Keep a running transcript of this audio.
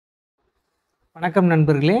வணக்கம்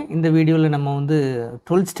நண்பர்களே, இந்த வீடியோவில் நம்ம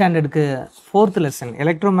 12th ஸ்டாண்டர்டுக்கு 4th lesson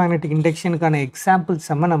electromagnetic இண்டக்ஷனுக்கான examples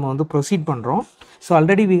நம்ம ப்ரொசீட் பண்ணுறோம். So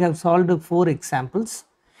already we have solved 4 examples.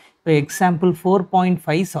 இப்போ எக்ஸாம்பிள்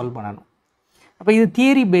 4.5 சால்வ் பண்ணணும். அப்போ இது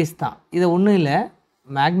தியரி பேஸ் தான். இதை ஒன்றும் இல்லை,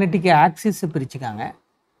 மேக்னெட்டிக் ஆக்சிஸை பிரிச்சுக்காங்க.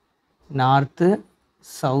 நார்த்து,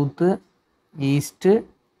 சவுத்து, ஈஸ்ட்டு,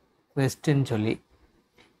 வெஸ்ட்டுன்னு சொல்லி.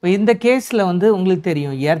 இப்போ இந்த கேஸில் உங்களுக்கு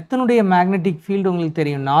தெரியும், எர்த்தனுடைய மேக்னெட்டிக் ஃபீல்டு உங்களுக்கு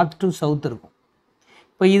தெரியும், நார்த் டு சவுத் இருக்கும்.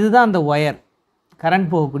 இப்போ இதுதான் அந்த ஒயர், கரண்ட்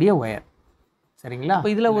போகக்கூடிய ஒயர், சரிங்களா? இப்போ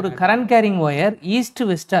இதில் ஒரு கரண்ட் கேரிங் ஒயர் ஈஸ்ட்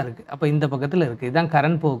வெஸ்ட்டாக இருக்குது. அப்போ இந்த பக்கத்தில் இருக்குது, இதுதான்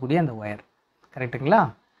கரண்ட் போகக்கூடிய அந்த ஒயர், கரெக்டுங்களா?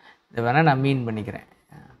 இதை வேணால் நான் மீன் பண்ணிக்கிறேன்.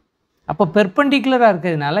 அப்போ பெர்பெண்டிகுலராக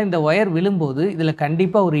இருக்கிறதுனால இந்த ஒயர் விழும்போது இதில்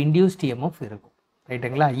கண்டிப்பாக ஒரு இன்டியூஸ்ட் இஎம்எஃப் இருக்கும்,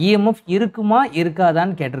 ரைட்டுங்களா? இஎம்எஃப் இருக்குமா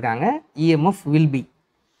இருக்காதான்னு கேட்டிருக்காங்க. EMF will be.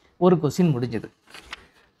 ஒரு கொஸ்டின் முடிஞ்சது.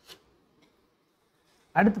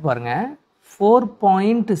 அடுத்து பாருங்கள்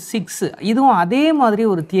 4.6. இதுவும் அதே மாதிரி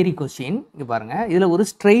ஒரு தியரி கொஸ்டின். இங்கே பாருங்கள், இதில் ஒரு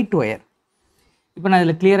ஸ்ட்ரெயிட் ஒயர். இப்போ நான்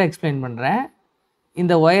இதில் கிளியராக எக்ஸ்பிளைன் பண்ணுறேன்.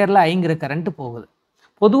 இந்த ஒயரில் ஐங்கிற கரண்ட்டு போகுது.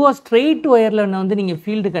 பொதுவாக ஸ்ட்ரெயிட் ஒயரில் நீங்கள்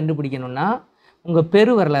ஃபீல்டு கண்டுபிடிக்கணும்னா உங்கள்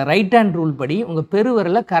பெருவிரலை, ரைட் ஹேண்ட் ரூல் படி உங்கள்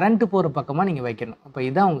பெருவிரலை கரண்ட்டு போகிற பக்கமாக நீங்கள் வைக்கணும். அப்போ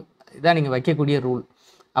இதான் நீங்கள் வைக்கக்கூடிய ரூல்.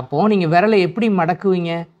 அப்போது நீங்கள் விரலை எப்படி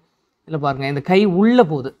மடக்குவீங்க? இதில் பாருங்கள், இந்த கை உள்ளே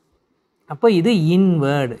போகுது. அப்போ இது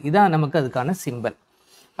இன்வேர்டு, இதான் நமக்கு அதுக்கான சிம்பல்.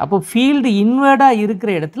 அப்போ ஃபீல்டு இன்வேர்டாக இருக்கிற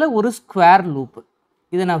இடத்துல ஒரு ஸ்கொயர் லூப்பு,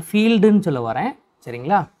 இதை நான் ஃபீல்டுன்னு சொல்ல வரேன்,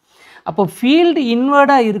 சரிங்களா? அப்போ ஃபீல்டு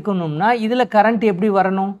இன்வேர்டாக இருக்கணும்னா இதில் கரண்ட் எப்படி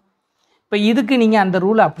வரணும்? இப்போ இதுக்கு நீங்கள் அந்த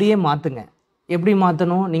ரூலை அப்படியே மாற்றுங்க. எப்படி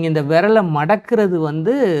மாற்றணும்? நீங்கள் இந்த விரலை மடக்கிறது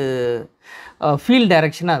ஃபீல்டு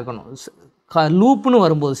டைரெக்ஷனாக இருக்கணும். லூப்புன்னு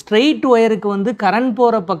வரும்போது ஸ்ட்ரெயிட் ஒயருக்கு கரண்ட்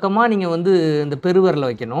போகிற பக்கமாக நீங்கள் இந்த பெருவிரலை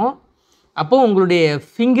வைக்கணும். அப்போது உங்களுடைய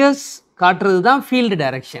ஃபிங்கர்ஸ் காட்டுறது தான் ஃபீல்டு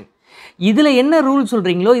டைரெக்ஷன். இதில் என்ன ரூல்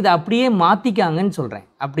சொல்கிறீங்களோ இதை அப்படியே மாற்றிக்காங்கன்னு சொல்கிறேன்.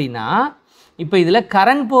 அப்படின்னா இப்போ இதில்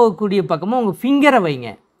கரண்ட் போகக்கூடிய பக்கமாக உங்கள் ஃபிங்கரை வைங்க,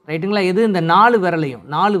 ரைட்டுங்களா? எது? இந்த 4 விரலையும்,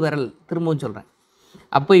 4 விரல் திரும்பவும் சொல்கிறேன்.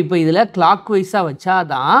 அப்போ இதில் கிளாக் வைஸாக வச்சா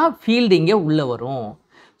தான் ஃபீல்டு இங்கே உள்ளே வரும்.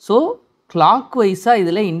 ஸோ கிளாக் வைஸாக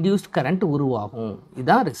இதில் இன்டியூஸ்ட் கரண்ட் உருவாகும்.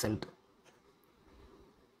 இதுதான் ரிசல்ட்,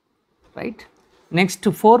 ரைட்? நெக்ஸ்ட்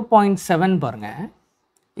 4.7 பாருங்கள்.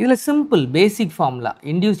 இதில் சிம்பிள் பேசிக் ஃபார்முலா.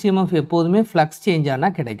 இன்டியூஸ் இஎம்எஃப் எப்போதுமே ஃப்ளக்ஸ் சேஞ்ச்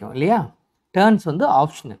ஆனால் கிடைக்கும் இல்லையா? டேர்ன்ஸ்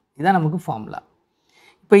ஆப்ஷனல், இதான் நமக்கு ஃபார்முலா.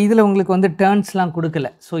 இப்போ இதில் உங்களுக்கு டேர்ன்ஸ்லாம் கொடுக்கல,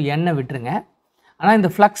 ஸோ எண்ணெய் விட்டுருங்க. ஆனால்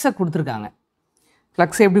இந்த ஃப்ளக்ஸை கொடுத்துருக்காங்க.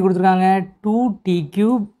 ஃப்ளக்ஸை எப்படி கொடுத்துருக்காங்க? 2t³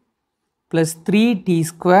 +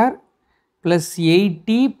 3t² + 8t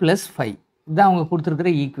 + 5. இதுதான் அவங்க கொடுத்துருக்குற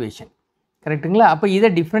ஈக்குவேஷன், கரெக்டுங்களா? அப்போ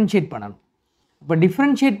இதை டிஃப்ரென்ஷியேட் பண்ணணும். இப்போ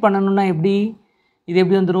டிஃப்ரென்ஷியேட் பண்ணணுன்னா எப்படி? இது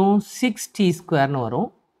எப்படி வந்துடும்? 6t² வரும்,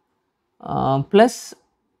 ப்ளஸ்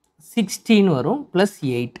 16 வரும், ப்ளஸ்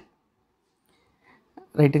 8,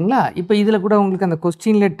 ரைட்டுங்களா? இப்போ இதில் கூட உங்களுக்கு அந்த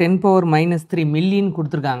கொஸ்டினில் 10⁻³ மில்லின்னு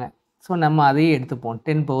கொடுத்துருக்காங்க. ஸோ நம்ம அதையே எடுத்துப்போம்,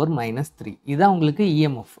 10⁻³ இதுதான் உங்களுக்கு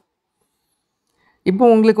இஎம்எஃப். இப்போ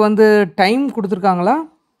உங்களுக்கு டைம் கொடுத்துருக்காங்களா?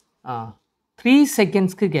 3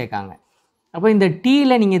 செகண்ட்ஸ்க்கு கேட்காங்க. அப்போ இந்த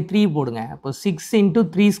டீயில் நீங்கள் 3 போடுங்க. அப்போ 6 ×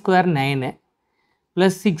 3² 9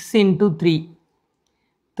 ப்ளஸ் 6 × 3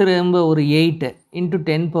 திரும்ப ஒரு 8 ×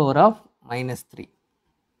 10⁻³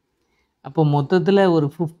 அப்போ மொத்தத்தில் ஒரு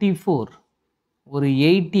 54, ஒரு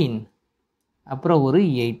 18, அப்புறம் ஒரு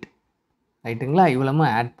 8, ரைட்டுங்களா? இவ்வளோ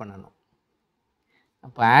ஆட் பண்ணணும்.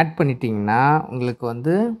 அப்போ ஆட் பண்ணிட்டிங்கன்னா உங்களுக்கு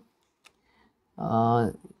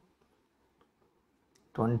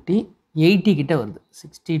 80 கிட்ட வருது.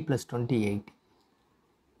 60 + 20 80.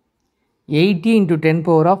 80 ×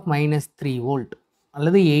 10⁻³ வோல்ட்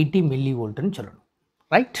அல்லது 80 மில்லி வோல்ட்டுன்னு சொல்லணும்,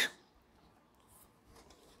 ரைட்?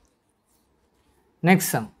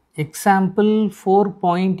 Next sum example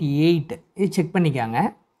 4.8. இது செக் பண்ணிக்காங்க.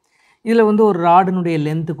 இதில் ஒரு ராடினுடைய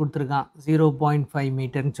லென்த்து கொடுத்துருக்கான் 0.5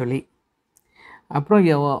 மீட்டர்னு சொல்லி. அப்புறம்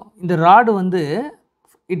இந்த rod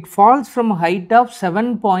it falls from height of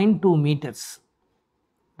 7.2 metres,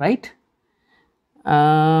 right?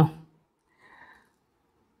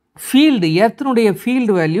 Field, எர்த்தினுடைய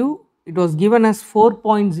field value it was given as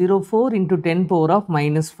 4.04 ×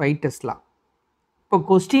 10⁻⁻5 Tesla. இப்போ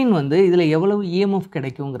கொஸ்டின் இதில் எவ்வளவு இஎம்எஃப்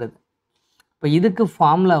கிடைக்குங்கிறது. இப்போ இதுக்கு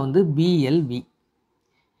ஃபார்முலா பிஎல்வி,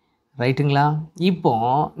 ரைட்டுங்களா? இப்போ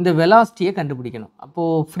இந்த வெலாசிட்டியை கண்டுபிடிக்கணும்.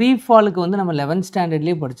 அப்போது ஃப்ரீ ஃபாலுக்கு நம்ம 11th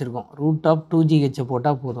ஸ்டாண்டர்ட்லேயே படிச்சிருக்கோம். √2gh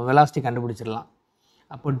போட்டால் போதும், வெலாசிட்டி கண்டுபிடிச்சிடலாம்.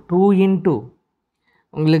 அப்போ 2 ×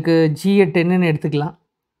 உங்களுக்கு ஜியை 10ன்னு எடுத்துக்கலாம்.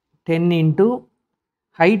 10 ×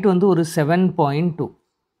 ஹைட் ஒரு 7.2.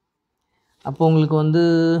 அப்போ உங்களுக்கு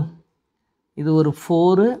இது ஒரு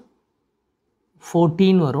 4,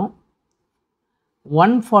 14 வரும்,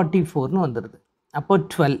 144ன்னு வந்துடுது. அப்போ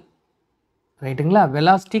 12, ரைட்டுங்களா?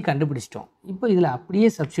 வெலாசிட்டி கண்டுபிடிச்சிட்டோம். இப்போ இதில் அப்படியே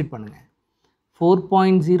சப்ஸ்டியூட் பண்ணுங்கள்.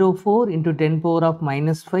 4.04 into 10 power of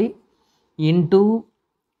minus 5 into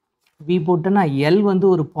V போட்டேன்னா L வந்து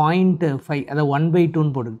ஒரு 0.5 அதை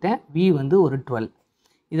 1/2ன்னு போட்டுக்கிட்டேன். V வந்து ஒரு 12.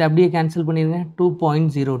 இதை அப்படியே கேன்சல் பண்ணிடுங்க.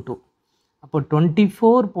 2.02. அப்போ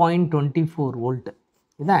 24.24 வோல்ட்.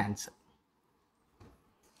 இதுதான் ஆன்சர்.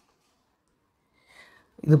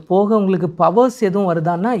 இது போக உங்களுக்கு பவர்ஸ் எதுவும்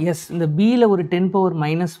வருதான்னா எஸ், இந்த பியில் ஒரு 10 power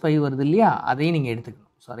minus 5 வருது இல்லையா, அதையும் நீங்கள்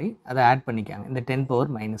எடுத்துக்கணும். சாரி, அதை ஆட் பண்ணிக்காங்க, இந்த 10 power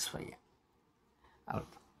minus 5.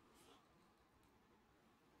 அவ்வளோ.